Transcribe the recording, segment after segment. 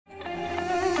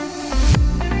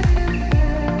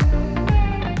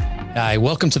Hi,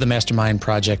 welcome to the Mastermind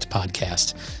Project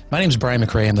podcast. My name is Brian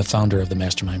McRae. I'm the founder of the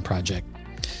Mastermind Project.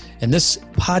 And this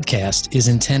podcast is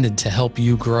intended to help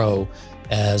you grow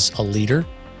as a leader,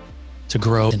 to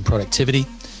grow in productivity,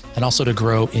 and also to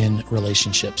grow in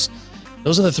relationships.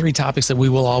 Those are the three topics that we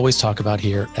will always talk about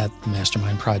here at the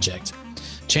Mastermind Project.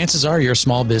 Chances are you're a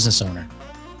small business owner,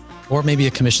 or maybe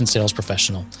a commissioned sales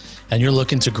professional, and you're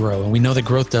looking to grow. And we know that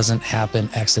growth doesn't happen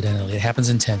accidentally. It happens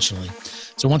intentionally.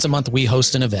 So once a month, we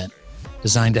host an event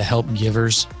designed to help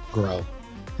givers grow.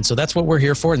 And so that's what we're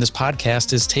here for. And this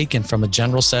podcast is taken from a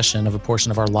general session of a portion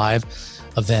of our live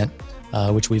event,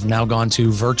 which we've now gone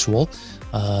to virtual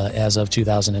as of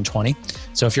 2020.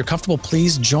 So if you're comfortable,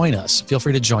 please join us. Feel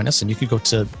free to join us. And you can go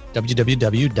to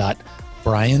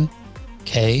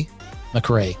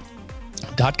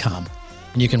www.briankmcrae.com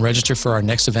and you can register for our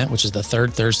next event, which is the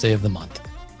third Thursday of the month.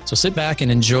 So sit back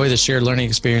and enjoy the shared learning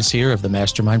experience here of the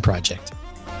Mastermind Project.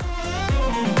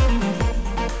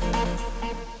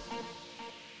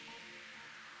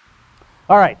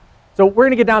 All right, so we're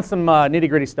going to get down some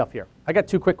nitty-gritty stuff here. I got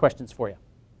two quick questions for you.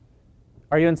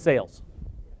 Are you in sales?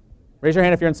 Raise your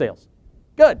hand if you're in sales.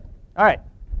 Good. All right.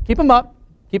 Keep them up.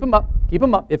 Keep them up. Keep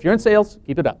them up. If you're in sales,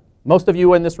 keep it up. Most of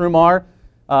you in this room are.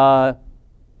 So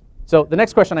the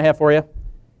next question I have for you,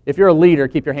 if you're a leader,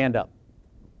 keep your hand up.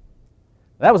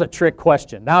 That was a trick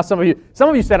question. Now some of you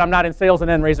said I'm not in sales and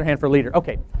then raise your hand for leader.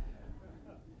 Okay.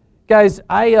 Guys,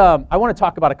 I want to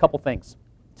talk about a couple things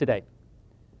today.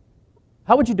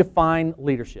 How would you define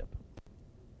leadership?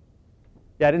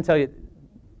 Yeah, I didn't tell you.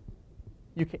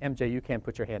 MJ, you can't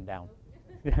put your hand down.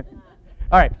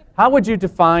 All right. How would you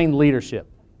define leadership?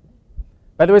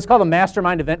 By the way, it's called a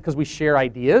mastermind event because we share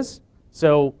ideas.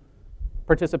 So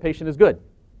participation is good.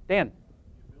 Dan?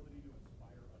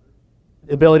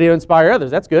 The ability to inspire others.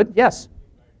 That's good. Yes.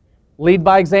 Lead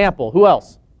by example. Who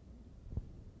else?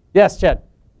 Yes, Chad.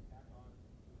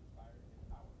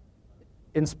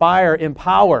 Inspire,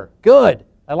 empower. Good.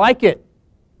 I like it.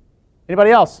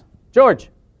 Anybody else? George?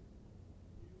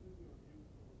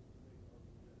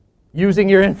 Using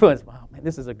your influence. Wow, man,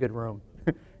 this is a good room.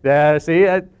 Yeah, see,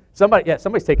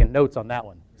 somebody's taking notes on that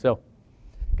one. So,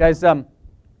 guys,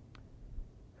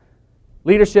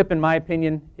 leadership, in my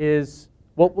opinion, is,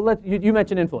 well, you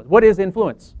mentioned influence. What is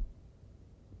influence?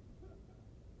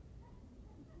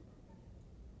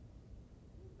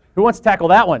 Who wants to tackle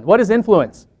that one? What is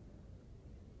influence?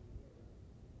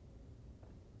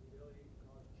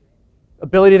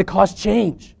 Ability to cause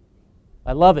change.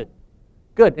 I love it.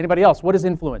 Good. Anybody else? What is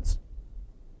influence?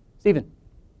 Stephen?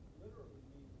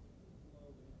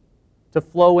 To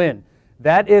flow in.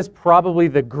 That is probably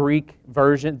the Greek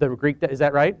version. Is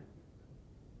that right?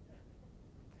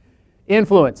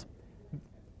 Influence.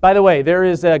 By the way, there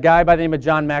is a guy by the name of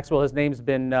John Maxwell. His name's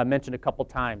been mentioned a couple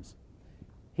times.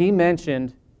 He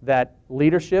mentioned that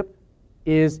leadership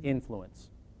is influence.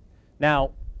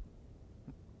 Now,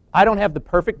 I don't have the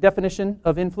perfect definition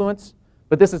of influence,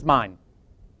 but this is mine,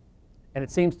 and it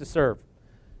seems to serve.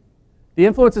 The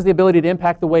influence is the ability to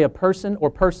impact the way a person or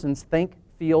persons think,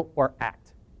 feel, or act.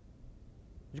 Do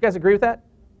you guys agree with that?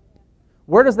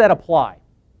 Where does that apply?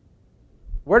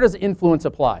 Where does influence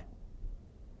apply?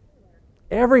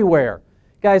 Everywhere.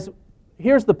 Guys,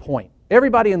 here's the point.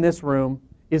 Everybody in this room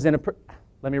is in a,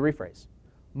 let me rephrase.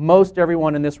 Most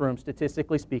everyone in this room,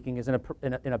 statistically speaking, is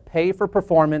in a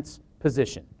pay-for-performance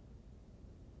position.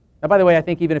 Now, by the way, I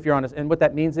think even if you're on, and what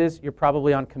that means is you're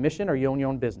probably on commission or you own your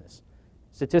own business.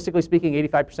 Statistically speaking,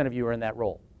 85% of you are in that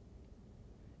role.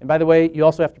 And by the way, you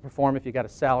also have to perform if you got a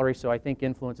salary, so I think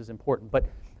influence is important. But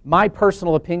my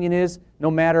personal opinion is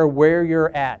no matter where you're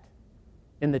at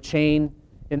in the chain,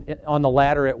 on the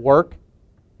ladder at work,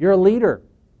 you're a leader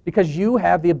because you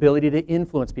have the ability to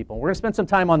influence people. We're going to spend some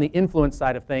time on the influence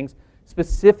side of things,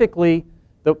 specifically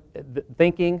the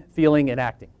thinking, feeling, and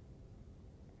acting.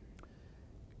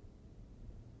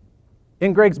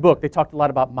 In Greg's book, they talked a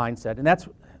lot about mindset, and that's,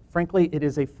 frankly, it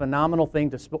is a phenomenal thing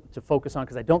to focus on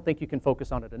because I don't think you can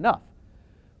focus on it enough.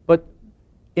 But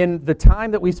in the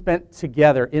time that we spent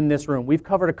together in this room, we've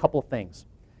covered a couple of things.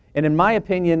 And in my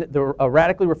opinion, a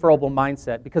radically referable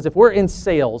mindset, because if we're in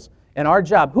sales and our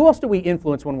job, who else do we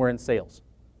influence when we're in sales?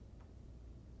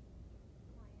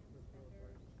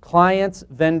 Clients,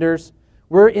 vendors.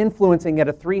 We're influencing at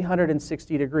a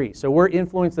 360 degrees. So we're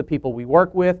influencing the people we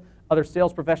work with, other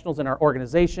sales professionals in our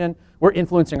organization. We're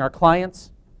influencing our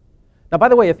clients. Now, by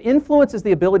the way, if influence is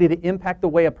the ability to impact the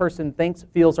way a person thinks,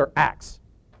 feels, or acts,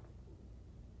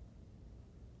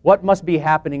 what must be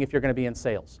happening if you're going to be in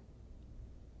sales?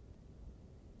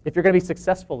 If you're going to be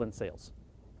successful in sales?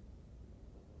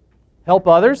 Help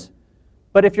others.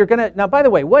 But if you're going to, now by the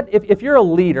way, if you're a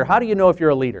leader, how do you know if you're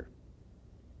a leader?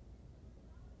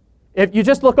 If you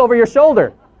just look over your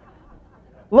shoulder.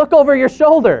 Look over your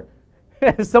shoulder.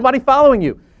 Is somebody following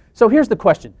you? So here's the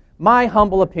question. My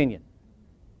humble opinion,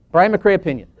 Brian McRae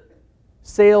opinion,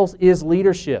 sales is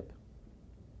leadership.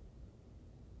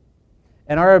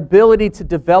 And our ability to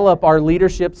develop our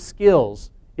leadership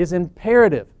skills is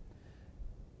imperative.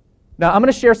 Now, I'm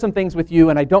going to share some things with you,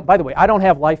 and by the way, I don't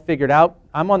have life figured out.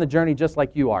 I'm on the journey just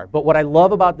like you are. But what I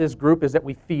love about this group is that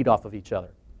we feed off of each other.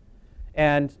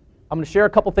 And I'm going to share a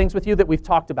couple things with you that we've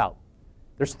talked about.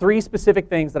 There's 3 specific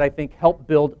things that I think help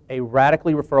build a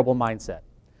radically referable mindset.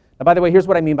 Now, by the way, here's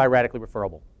what I mean by radically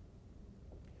referable.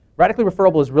 Radically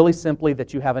referable is really simply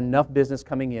that you have enough business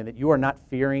coming in that you are not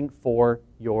fearing for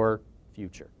your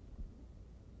future.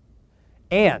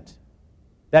 And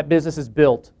that business is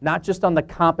built not just on the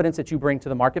competence that you bring to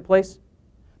the marketplace,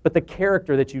 but the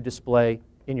character that you display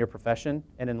in your profession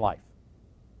and in life.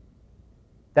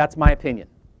 That's my opinion.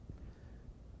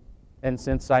 And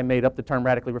since I made up the term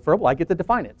radically referable, I get to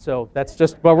define it. So that's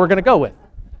just what we're going to go with.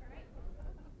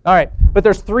 All right, but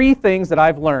there's 3 things that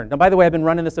I've learned. And by the way, I've been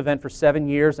running this event for 7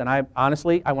 years, and I want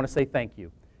to say thank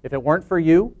you. If it weren't for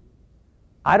you,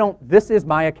 this is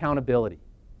my accountability.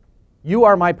 You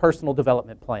are my personal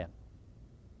development plan.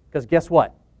 Because guess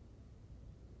what?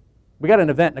 We got an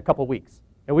event in a couple weeks,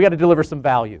 and we got to deliver some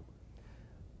value.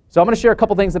 So I'm going to share a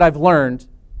couple things that I've learned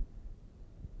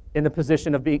in the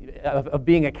position of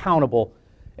being accountable,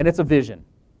 and it's a vision.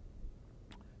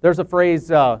 There's a phrase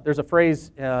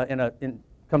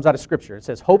comes out of Scripture. It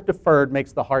says, "Hope deferred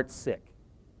makes the heart sick,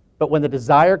 but when the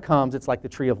desire comes, it's like the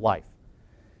tree of life."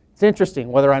 It's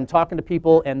interesting whether I'm talking to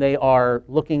people and they are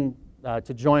looking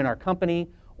to join our company,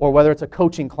 or whether it's a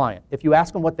coaching client. If you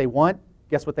ask them what they want,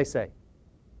 guess what they say?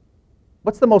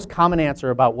 What's the most common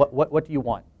answer about what do you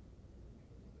want?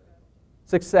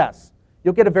 Success.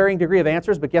 You'll get a varying degree of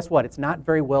answers, but guess what? It's not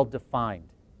very well defined.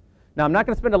 Now, I'm not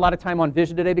going to spend a lot of time on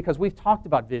vision today because we've talked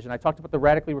about vision. I talked about the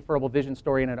radically referable vision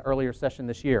story in an earlier session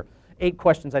this year. 8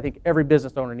 questions I think every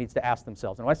business owner needs to ask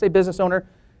themselves. And when I say business owner,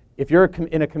 if you're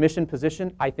in a commission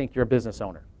position, I think you're a business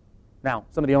owner. Now,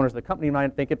 some of the owners of the company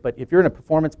might think it, but if you're in a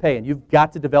performance pay and you've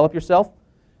got to develop yourself,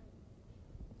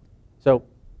 so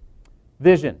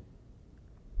vision.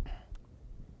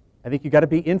 I think you've got to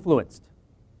be influenced.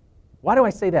 Why do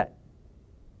I say that?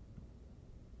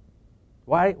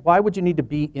 Why would you need to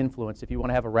be influenced if you want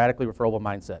to have a radically referable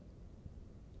mindset?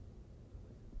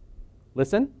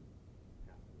 Listen?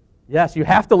 Yes, you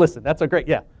have to listen. That's a great,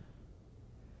 yeah.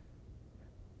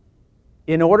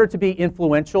 In order to be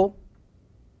influential,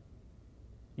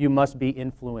 you must be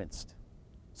influenced.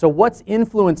 So what's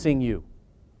influencing you?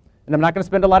 And I'm not going to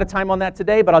spend a lot of time on that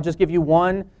today, but I'll just give you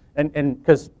one, and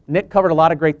because Nick covered a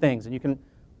lot of great things,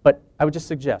 but I would just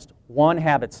suggest one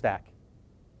habit stack.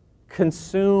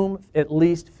 Consume at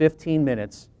least 15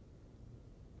 minutes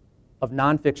of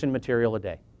nonfiction material a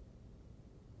day.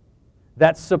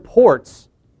 That supports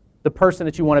the person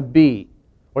that you want to be,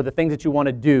 or the things that you want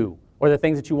to do, or the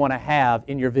things that you want to have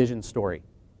in your vision story.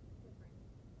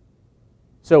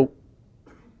 So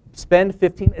spend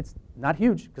 15, it's not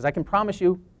huge, because I can promise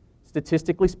you,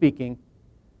 statistically speaking,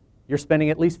 you're spending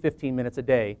at least 15 minutes a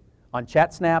day on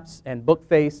chat snaps and book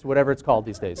face, whatever it's called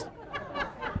these days.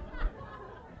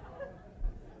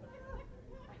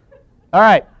 All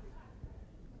right.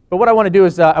 But what I want to do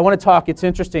is I want to talk, it's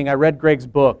interesting, I read Greg's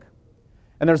book,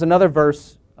 and there's another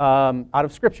verse out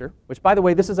of Scripture, which, by the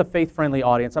way, this is a faith-friendly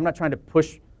audience. I'm not trying to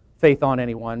push faith on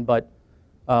anyone, but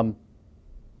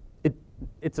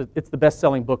it's the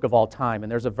best-selling book of all time,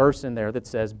 and there's a verse in there that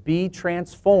says, "Be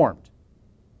transformed."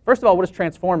 First of all, what does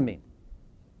transform mean?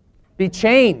 Be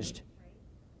changed.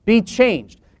 Be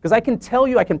changed. Because I can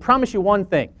promise you one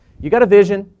thing. You got a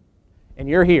vision, and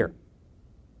you're here.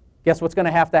 Guess what's going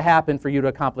to have to happen for you to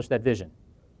accomplish that vision?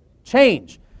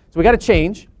 Change. So we got to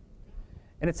change.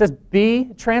 And it says, be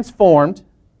transformed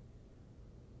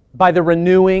by the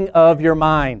renewing of your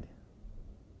mind.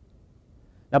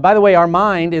 Now, by the way, our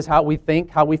mind is how we think,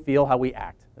 how we feel, how we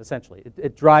act, essentially.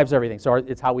 It drives everything. So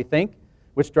it's how we think,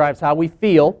 which drives how we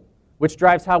feel, which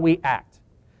drives how we act.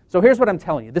 So here's what I'm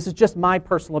telling you. This is just my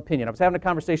personal opinion. I was having a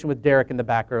conversation with Derek in the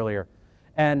back earlier.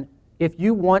 And if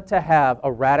you want to have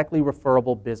a radically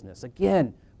referable business,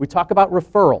 again, we talk about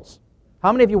referrals.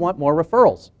 How many of you want more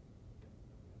referrals?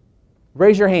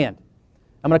 Raise your hand.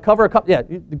 I'm going to cover a couple. Yeah,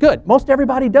 good. Most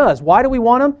everybody does. Why do we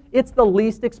want them? It's the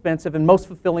least expensive and most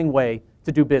fulfilling way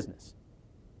to do business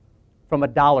from a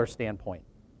dollar standpoint.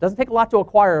 It doesn't take a lot to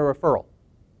acquire a referral.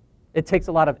 It takes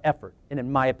a lot of effort. And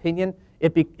in my opinion,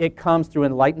 it comes through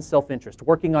enlightened self-interest,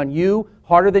 working on you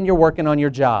harder than you're working on your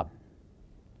job.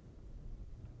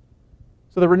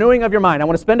 So the renewing of your mind. I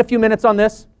want to spend a few minutes on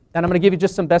this, and I'm going to give you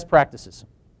just some best practices.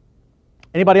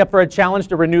 Anybody up for a challenge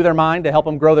to renew their mind to help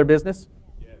them grow their business?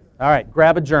 Yes. All right,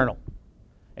 grab a journal.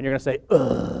 And you're going to say,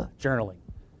 ugh, journaling.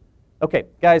 Okay,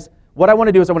 guys, what I want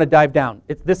to do is I want to dive down.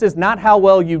 This is not how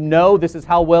well you know, this is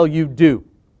how well you do.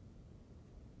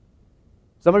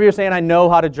 Some of you are saying, I know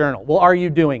how to journal. Well, are you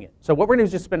doing it? So what we're going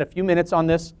to do is just spend a few minutes on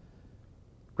this.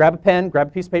 Grab a pen, grab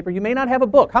a piece of paper. You may not have a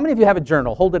book. How many of you have a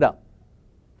journal? Hold it up.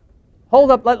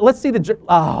 Hold up. Let's see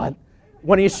the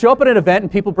when you show up at an event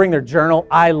and people bring their journal,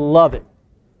 I love it.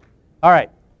 All right.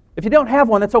 If you don't have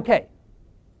one, that's okay.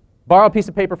 Borrow a piece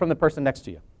of paper from the person next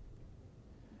to you.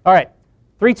 All right.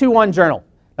 3, 2, 1 journal.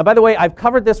 Now, by the way, I've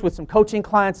covered this with some coaching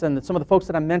clients and some of the folks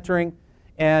that I'm mentoring.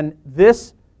 And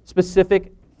this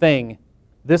specific thing,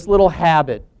 this little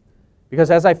habit,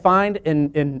 because as I find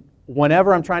in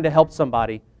whenever I'm trying to help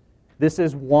somebody, this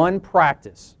is one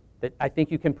practice that I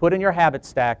think you can put in your habit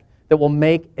stack that will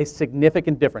make a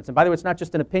significant difference. And by the way, it's not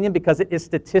just an opinion because it is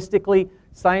statistically,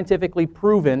 scientifically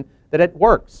proven that it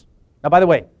works. Now, by the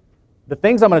way, the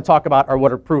things I'm going to talk about are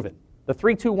what are proven. The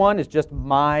 3, 2, 1 is just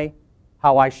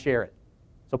how I share it.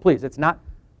 So please, it's not,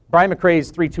 Brian McRae's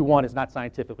 3, 2, 1 is not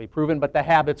scientifically proven, but the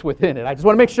habits within it. I just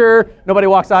want to make sure nobody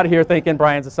walks out of here thinking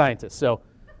Brian's a scientist. So,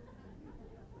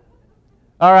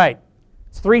 all right,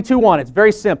 it's 3, 2, 1. It's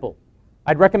very simple.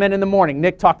 I'd recommend in the morning.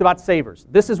 Nick talked about savers.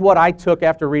 This is what I took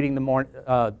after reading the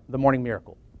Morning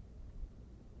Miracle.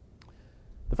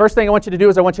 The first thing I want you to do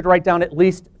is I want you to write down at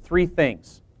least 3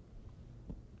 things.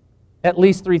 At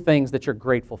least 3 things that you're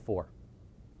grateful for.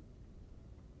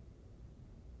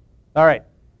 All right.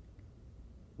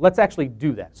 Let's actually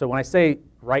do that. So when I say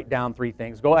write down 3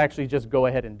 things, just go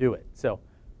ahead and do it. So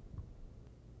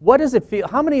what does it feel?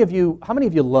 How many of you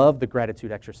love the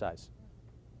gratitude exercise?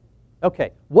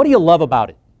 Okay. What do you love about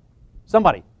it?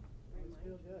 Somebody.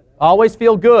 Always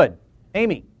feel good.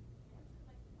 Amy.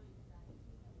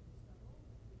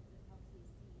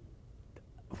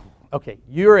 Okay,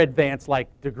 you're advanced like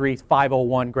degree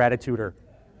 501 gratituder.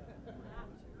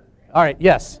 All right,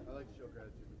 yes. I like to show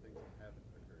gratitude for things that haven't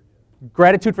occurred yet.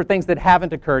 Gratitude for things that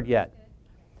haven't occurred yet.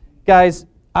 Guys,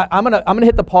 I'm gonna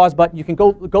hit the pause button. You can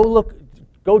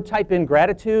go type in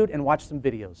gratitude and watch some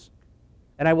videos.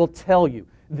 And I will tell you,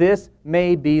 this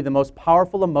may be the most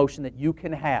powerful emotion that you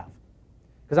can have.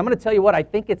 Because I'm going to tell you what,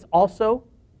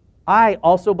 I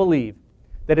also believe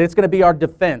that it's going to be our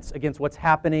defense against what's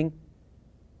happening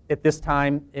at this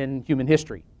time in human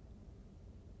history.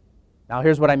 Now,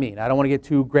 here's what I mean. I don't want to get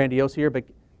too grandiose here, but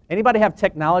anybody have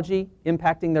technology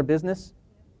impacting their business?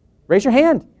 Raise your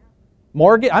hand.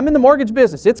 I'm in the mortgage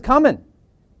business. It's coming.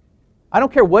 I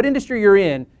don't care what industry you're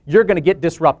in, you're going to get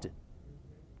disrupted.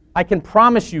 I can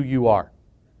promise you are.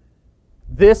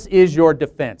 This is your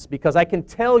defense because I can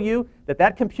tell you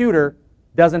that computer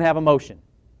doesn't have emotion.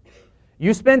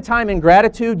 You spend time in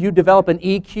gratitude, you develop an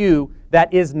EQ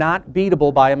that is not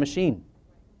beatable by a machine.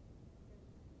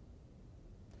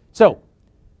 So,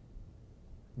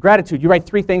 gratitude, you write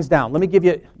 3 things down. Let me give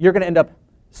you, you're going to end up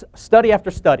study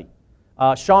after study.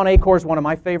 Sean Achor is one of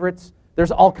my favorites.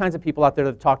 There's all kinds of people out there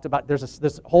that have talked about, there's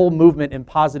this whole movement in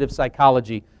positive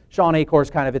psychology. Sean Achor is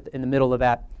kind of in the middle of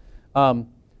that.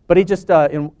 But he just,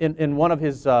 in one of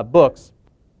his books,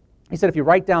 he said if you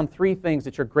write down 3 things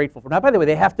that you're grateful for. Now, by the way,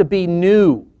 they have to be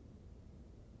new.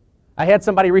 I had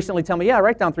somebody recently tell me, yeah, I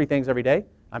write down 3 things every day.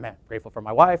 I'm grateful for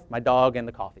my wife, my dog, and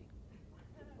the coffee.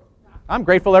 I'm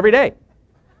grateful every day.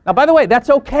 Now, by the way, that's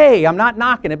okay. I'm not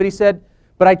knocking it. But he said,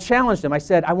 but I challenged him. I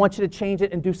said, I want you to change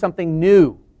it and do something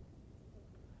new.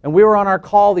 And we were on our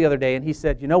call the other day, and he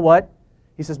said, you know what?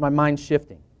 He says, my mind's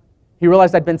shifting. He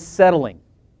realized I'd been settling.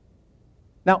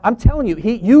 Now, I'm telling you,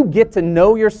 you get to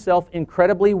know yourself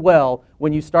incredibly well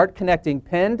when you start connecting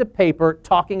pen to paper,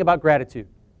 talking about gratitude.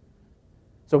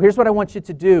 So here's what I want you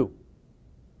to do.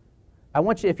 I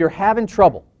want you, if you're having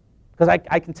trouble, because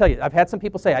I can tell you, I've had some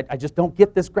people say, I just don't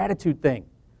get this gratitude thing.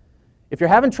 If you're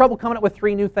having trouble coming up with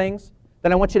 3 new things,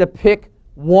 then I want you to pick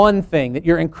one thing that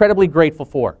you're incredibly grateful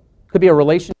for. Could be a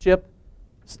relationship.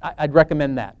 I'd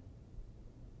recommend that.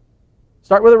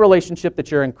 Start with a relationship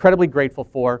that you're incredibly grateful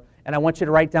for, and I want you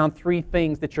to write down 3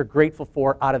 things that you're grateful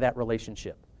for out of that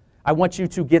relationship. I want you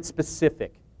to get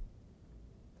specific.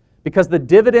 Because the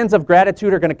dividends of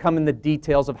gratitude are going to come in the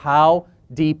details of how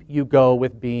deep you go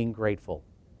with being grateful.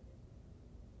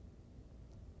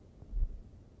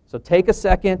 So take a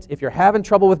second. If you're having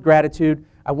trouble with gratitude,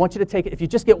 I want you to take it. If you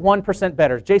just get 1%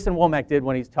 better, as Jason Womack did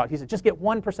when he talked, he said, just get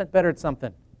 1% better at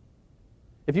something.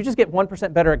 If you just get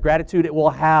 1% better at gratitude, it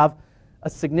will have a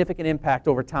significant impact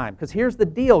over time. Because here's the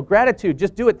deal. Gratitude,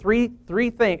 just do it 3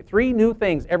 new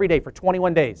things every day for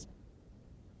 21 days.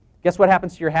 Guess what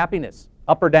happens to your happiness?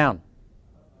 Up or down?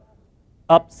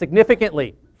 Up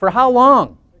significantly. For how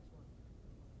long?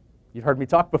 You've heard me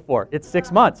talk before. It's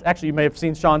 6 months. Actually, you may have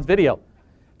seen Sean's video.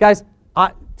 Guys,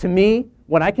 to me,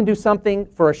 when I can do something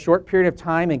for a short period of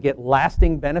time and get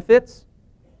lasting benefits,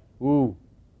 ooh,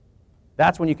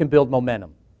 that's when you can build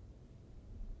momentum.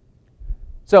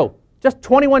 So, just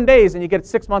 21 days and you get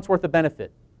 6 months worth of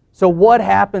benefit. So what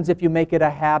happens if you make it a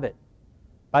habit?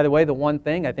 By the way, the one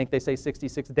thing, I think they say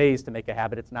 66 days to make a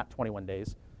habit. It's not 21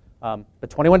 days. But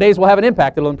 21 days will have an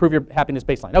impact. It'll improve your happiness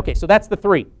baseline. Okay, so that's the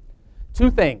 3.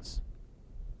 2 things.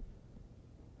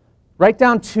 Write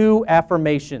down 2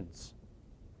 affirmations.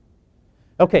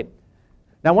 Okay,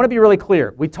 now I want to be really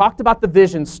clear. We talked about the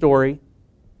vision story.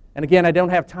 And again, I don't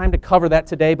have time to cover that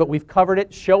today, but we've covered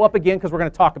it. Show up again because we're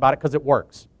going to talk about it because it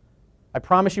works. I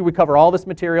promise you we cover all this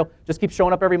material. Just keep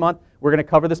showing up every month. We're going to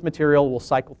cover this material. We'll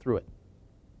cycle through it.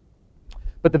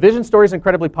 But the vision story is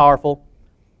incredibly powerful.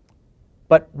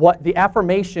 But what the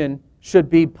affirmation should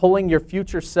be pulling your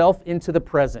future self into the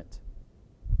present.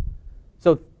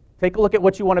 So take a look at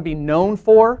what you want to be known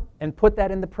for and put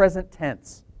that in the present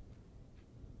tense.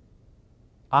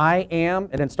 I am,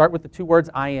 and then start with the 2 words,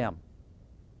 I am.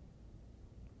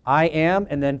 I am,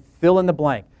 and then fill in the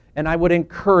blank. And I would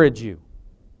encourage you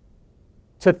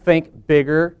to think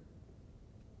bigger,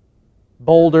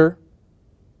 bolder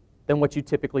than what you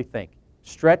typically think.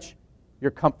 Stretch your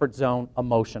comfort zone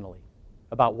emotionally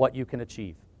about what you can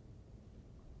achieve.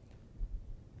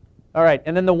 All right,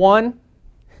 and then the 1,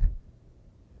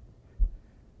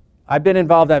 I've been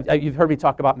involved, you've heard me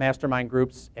talk about mastermind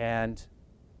groups, and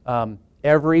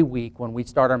every week when we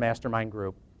start our mastermind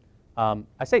group,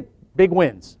 I say big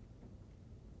wins.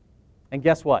 And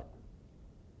guess what?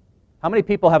 How many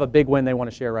people have a big win they want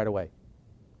to share right away?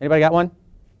 Anybody got one?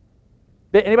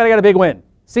 Anybody got a big win?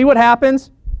 See what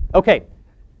happens? Okay,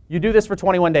 you do this for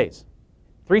 21 days.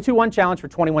 3, 2, 1 challenge for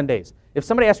 21 days. If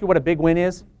somebody asks you what a big win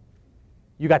is,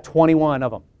 you got 21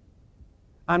 of them.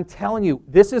 I'm telling you,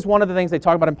 this is one of the things they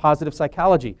talk about in positive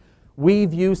psychology. We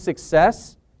view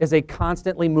success as a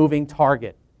constantly moving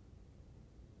target.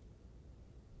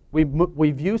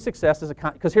 We view success as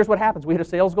because here's what happens. We hit a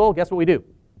sales goal, guess what we do?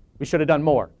 We should have done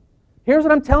more. Here's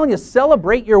what I'm telling you,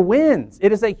 celebrate your wins.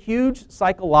 It is a huge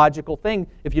psychological thing.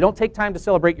 If you don't take time to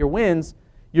celebrate your wins,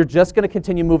 you're just going to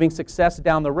continue moving success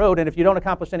down the road. And if you don't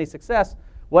accomplish any success,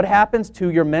 what happens to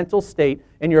your mental state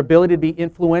and your ability to be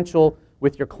influential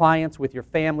with your clients, with your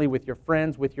family, with your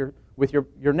friends, with your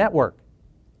network?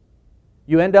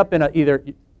 You end up in a either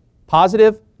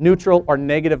positive, neutral, or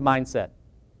negative mindset.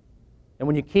 And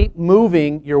when you keep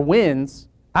moving your wins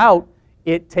out,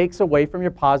 it takes away from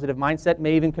your positive mindset,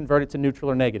 may even convert it to neutral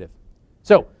or negative.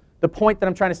 So the point that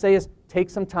I'm trying to say is take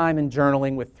some time in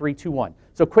journaling with 3, 2, 1.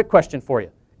 So quick question for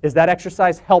you. Is that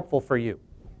exercise helpful for you?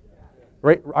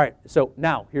 Right? All right. So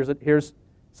now here's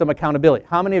some accountability.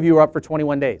 How many of you are up for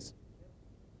 21 days?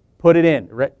 Put it in.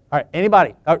 All right.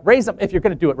 Anybody? Raise them. If you're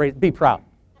going to do it, be proud.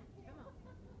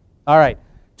 All right.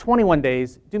 21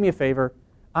 days. Do me a favor.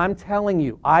 I'm telling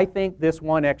you, I think this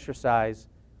one exercise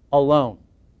alone,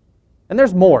 and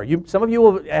there's more. Some of you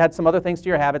will add some other things to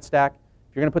your habit stack.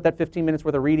 If you're going to put that 15 minutes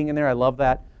worth of reading in there, I love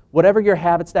that. Whatever your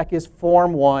habit stack is,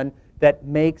 form one that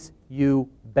makes you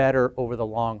better over the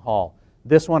long haul.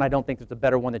 This one, I don't think there's a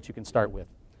better one that you can start with.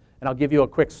 And I'll give you a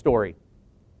quick story.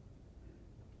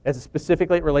 As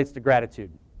specifically it relates to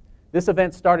gratitude. This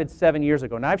event started 7 years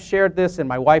ago. Now, I've shared this, and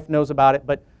my wife knows about it,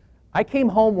 but I came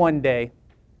home one day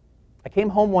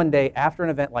after an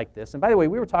event like this. And by the way,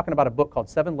 we were talking about a book called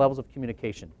 7 Levels of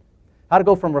Communication. How to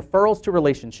go from referrals to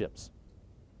relationships.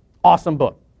 Awesome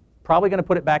book. Probably going to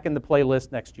put it back in the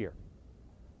playlist next year.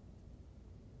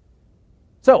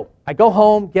 So I go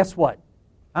home, guess what?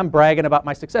 I'm bragging about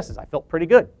my successes. I felt pretty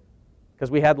good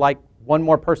because we had like one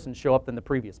more person show up than the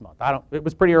previous month. It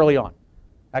was pretty early on,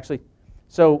 actually.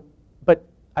 But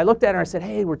I looked at her and I said,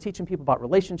 hey, we're teaching people about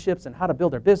relationships and how to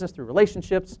build their business through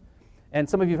relationships. And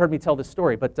some of you have heard me tell this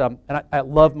story, but I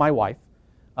love my wife.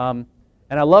 And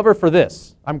I love her for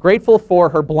this. I'm grateful for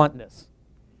her bluntness.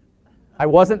 I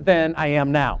wasn't then, I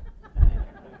am now.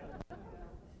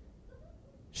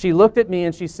 She looked at me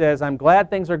and she says, I'm glad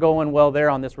things are going well there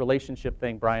on this relationship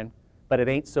thing, Brian, but it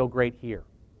ain't so great here.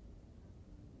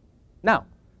 Now,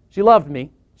 she loved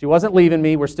me. She wasn't leaving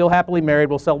me. We're still happily married.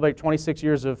 We'll celebrate 26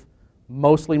 years of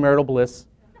mostly marital bliss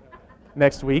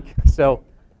next week. So,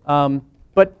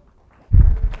 but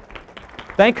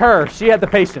thank her. She had the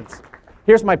patience.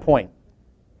 Here's my point.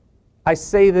 I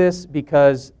say this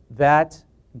because that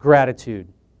gratitude,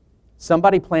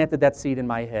 somebody planted that seed in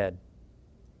my head,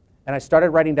 and I started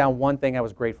writing down one thing I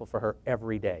was grateful for her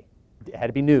every day. It had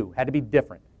to be new, had to be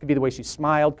different. It could be the way she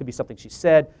smiled, could be something she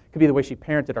said, could be the way she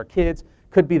parented our kids,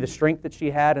 could be the strength that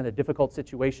she had in a difficult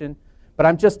situation. But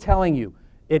I'm just telling you,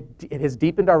 It has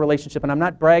deepened our relationship, and I'm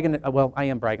not bragging. Well, I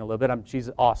am bragging a little bit. She's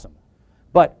awesome.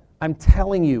 But I'm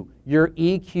telling you, your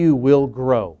EQ will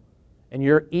grow. And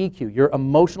your EQ, your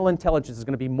emotional intelligence, is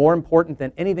going to be more important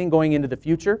than anything going into the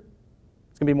future.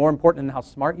 It's going to be more important than how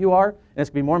smart you are, and it's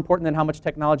going to be more important than how much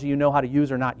technology you know how to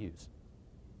use or not use.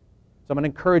 So I'm going to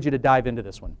encourage you to dive into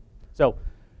this one. So,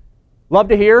 love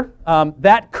to hear.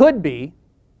 That could be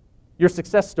your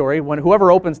success story. When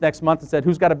whoever opens next month and said,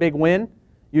 who's got a big win?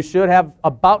 You should have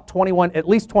about at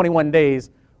least 21 days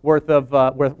worth of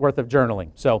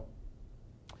journaling. So,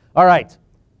 all right.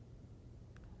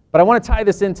 But I want to tie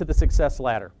this into the success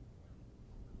ladder.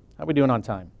 How are we doing on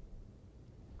time?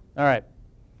 All right.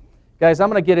 Guys, I'm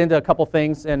going to get into a couple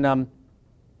things. And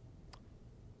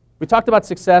we talked about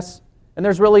success, and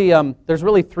there's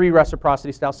really three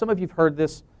reciprocity styles. Some of you have heard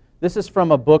this. This is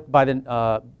from a book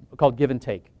called Give and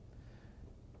Take.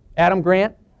 Adam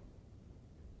Grant.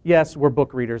 Yes, we're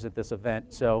book readers at this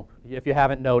event, so if you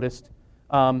haven't noticed,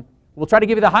 we'll try to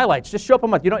give you the highlights. Just show up a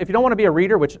month. If you don't want to be a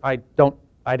reader, which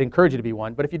I'd encourage you to be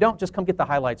one, but if you don't, just come get the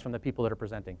highlights from the people that are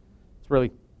presenting. It's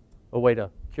really a way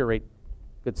to curate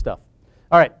good stuff.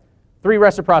 All right, three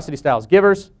reciprocity styles: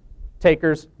 givers,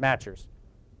 takers, matchers.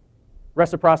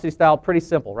 Reciprocity style, pretty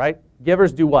simple, right?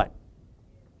 Givers do what?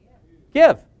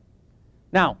 Give.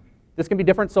 Now, this can be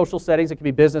different social settings. It can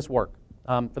be business, work.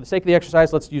 For the sake of the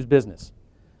exercise, let's use business.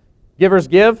 Givers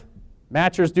give.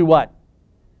 Matchers do what?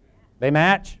 They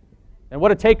match. And what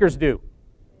do takers do?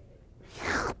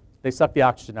 They suck the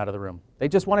oxygen out of the room. They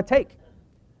just want to take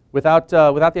without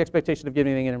the expectation of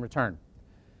giving anything in return.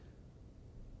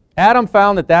 Adam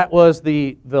found that was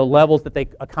the levels that they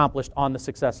accomplished on the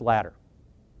success ladder.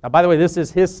 Now, by the way, this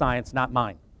is his science, not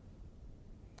mine.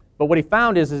 But what he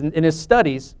found is in his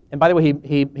studies, and by the way,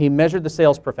 he measured the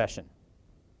sales profession.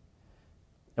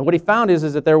 And what he found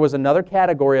is that there was another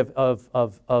category there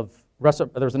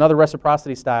was another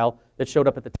reciprocity style that showed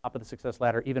up at the top of the success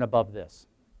ladder, even above this.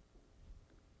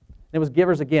 And it was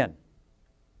givers again.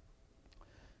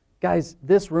 Guys,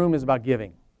 this room is about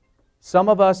giving. Some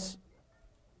of us,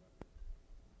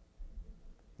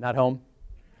 not home.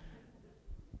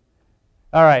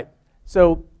 All right.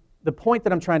 So the point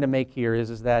that I'm trying to make here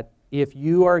is that if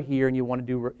you are here and you want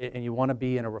to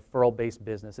be in a referral-based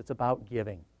business, it's about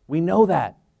giving. We know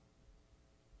that.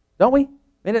 Don't we?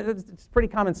 I mean, it's pretty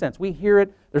common sense. We hear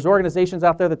it. There's organizations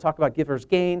out there that talk about givers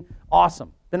gain.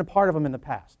 Awesome. Been a part of them in the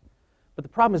past. But the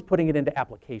problem is putting it into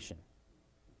application.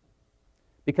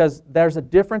 Because there's a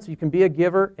difference. You can be a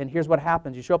giver, and here's what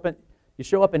happens. You show up,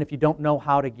 and if you don't know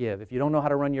how to give, if you don't know how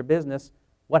to run your business,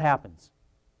 what happens?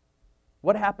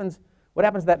 What happens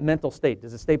to that mental state?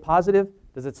 Does it stay positive?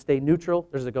 Does it stay neutral?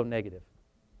 Or does it go negative?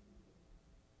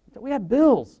 We have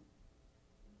bills.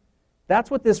 That's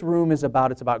what this room is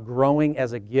about. It's about growing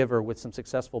as a giver with some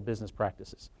successful business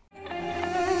practices.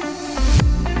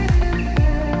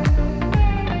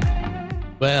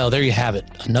 Well, there you have it.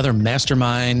 Another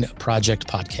Mastermind Project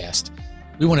podcast.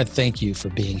 We want to thank you for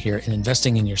being here and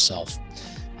investing in yourself.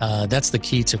 That's the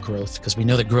key to growth, because we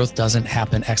know that growth doesn't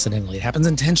happen accidentally. It happens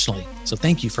intentionally. So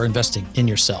thank you for investing in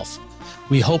yourself.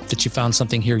 We hope that you found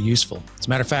something here useful. As a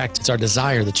matter of fact, it's our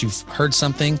desire that you've heard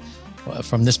something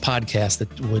from this podcast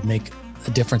that would make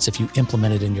a difference if you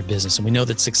implement it in your business. And we know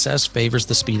that success favors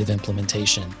the speed of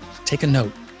implementation. Take a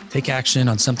note. Take action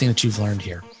on something that you've learned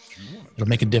here. It'll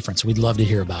make a difference. We'd love to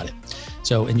hear about it.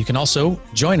 So, and you can also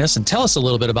join us and tell us a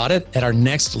little bit about it at our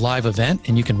next live event.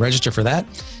 And you can register for that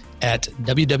at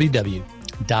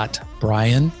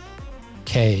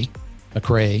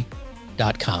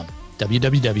www.briankmccrae.com.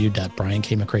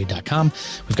 www.briankmccrae.com.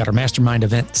 We've got our Mastermind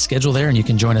event scheduled there, and you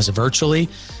can join us virtually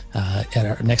at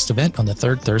our next event on the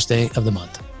third Thursday of the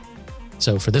month.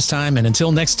 So for this time, and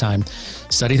until next time,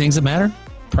 study things that matter,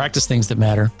 practice things that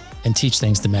matter, and teach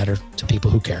things that matter to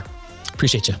people who care.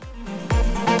 Appreciate you.